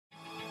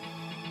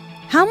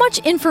How much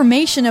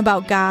information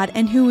about God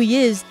and who He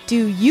is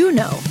do you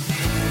know?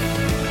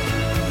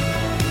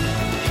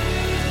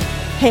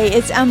 Hey,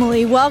 it's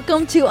Emily.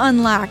 Welcome to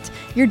Unlocked,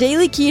 your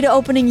daily key to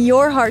opening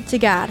your heart to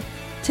God.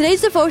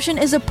 Today's devotion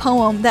is a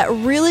poem that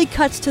really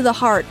cuts to the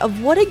heart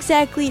of what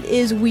exactly it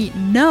is we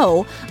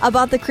know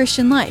about the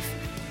Christian life.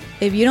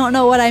 If you don't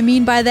know what I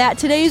mean by that,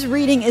 today's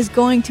reading is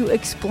going to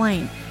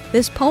explain.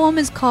 This poem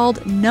is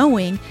called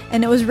Knowing,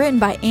 and it was written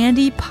by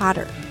Andi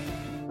Potter.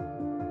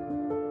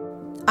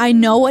 I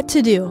know what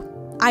to do.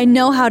 I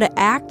know how to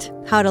act,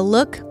 how to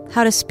look,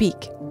 how to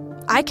speak.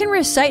 I can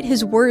recite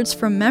His words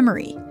from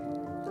memory.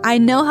 I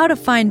know how to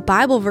find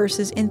Bible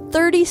verses in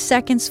 30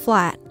 seconds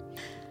flat.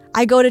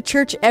 I go to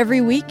church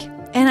every week,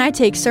 and I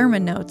take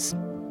sermon notes.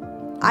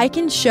 I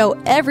can show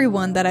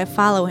everyone that I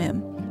follow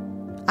Him.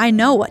 I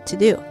know what to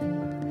do.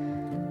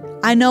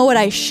 I know what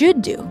I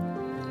should do.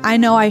 I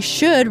know I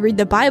should read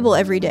the Bible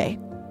every day.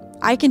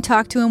 I can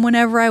talk to Him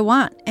whenever I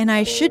want, and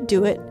I should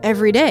do it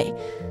every day.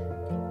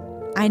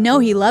 I know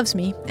He loves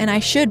me, and I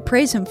should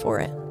praise Him for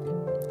it.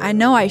 I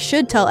know I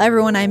should tell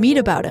everyone I meet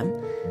about Him.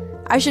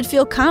 I should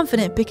feel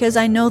confident because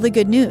I know the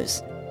good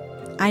news.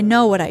 I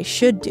know what I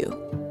should do.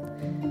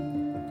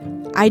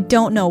 I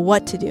don't know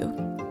what to do.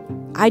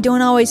 I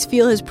don't always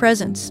feel His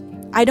presence.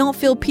 I don't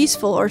feel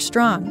peaceful or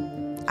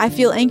strong. I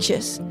feel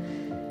anxious.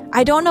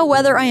 I don't know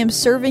whether I am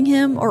serving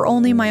Him or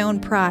only my own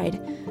pride.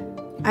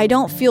 I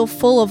don't feel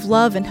full of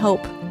love and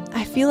hope.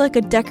 I feel like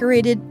a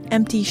decorated,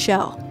 empty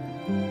shell.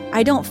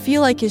 I don't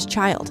feel like His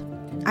child.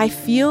 I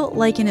feel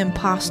like an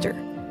imposter.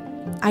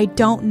 I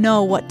don't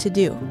know what to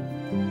do.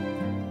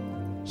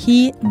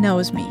 He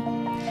knows me.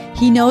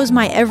 He knows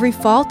my every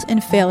fault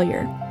and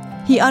failure.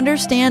 He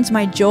understands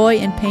my joy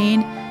and pain,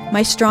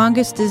 my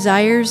strongest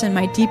desires and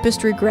my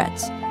deepest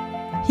regrets.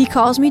 He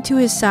calls me to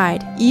His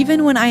side,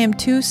 even when I am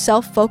too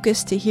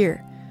self-focused to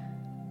hear.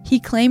 He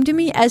claimed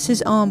me as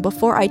His own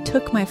before I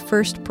took my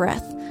first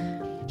breath.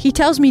 He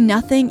tells me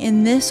nothing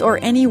in this or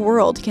any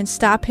world can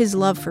stop His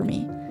love for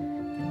me.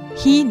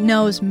 He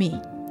knows me,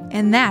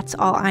 and that's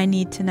all I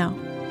need to know.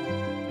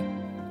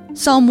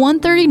 Psalm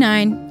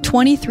 139,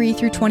 23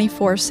 through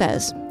 24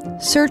 says,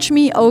 "Search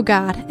me, O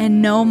God,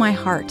 and know my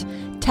heart.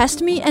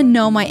 Test me and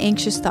know my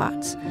anxious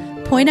thoughts.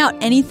 Point out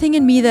anything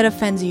in me that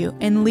offends you,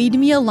 and lead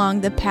me along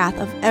the path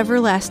of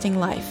everlasting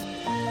life."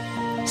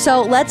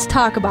 So let's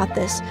talk about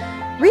this.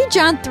 Read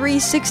John 3,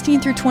 16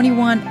 through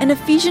 21, and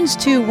Ephesians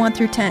 2, 1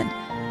 through 10.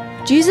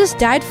 Jesus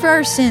died for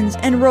our sins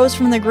and rose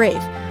from the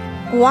grave.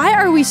 Why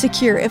are we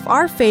secure if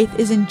our faith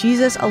is in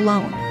Jesus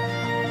alone?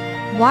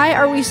 Why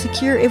are we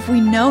secure if we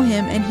know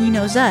Him and He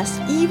knows us,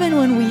 even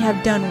when we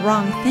have done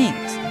wrong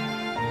things?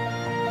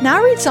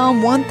 Now read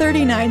Psalm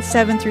 139,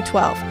 7 through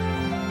 12.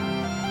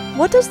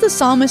 What does the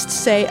psalmist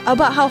say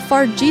about how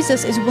far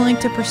Jesus is willing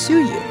to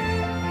pursue you?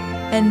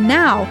 And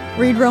now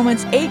read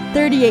Romans 8,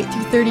 38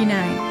 through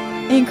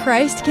 39. In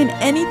Christ, can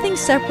anything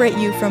separate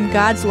you from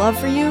God's love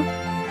for you?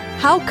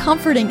 How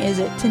comforting is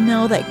it to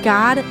know that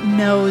God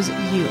knows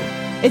you?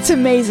 It's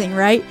amazing,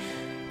 right?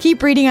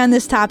 Keep reading on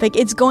this topic.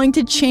 It's going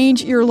to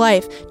change your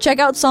life. Check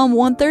out Psalm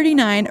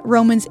 139,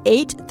 Romans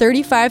 8,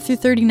 35 through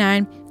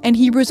 39, and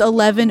Hebrews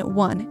 11,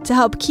 1 to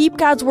help keep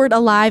God's Word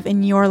alive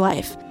in your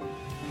life.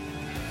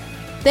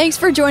 Thanks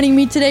for joining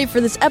me today for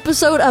this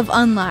episode of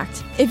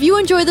Unlocked. If you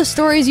enjoy the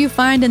stories you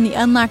find in the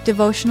Unlocked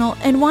devotional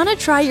and want to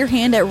try your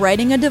hand at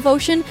writing a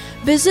devotion,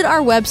 visit our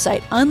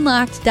website,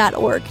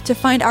 unlocked.org, to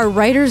find our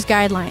writer's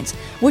guidelines,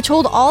 which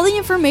hold all the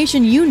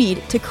information you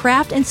need to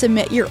craft and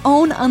submit your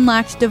own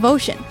Unlocked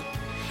devotion.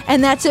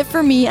 And that's it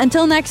for me.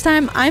 Until next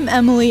time, I'm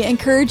Emily,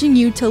 encouraging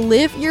you to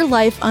live your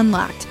life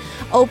unlocked,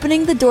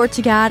 opening the door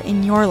to God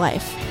in your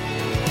life.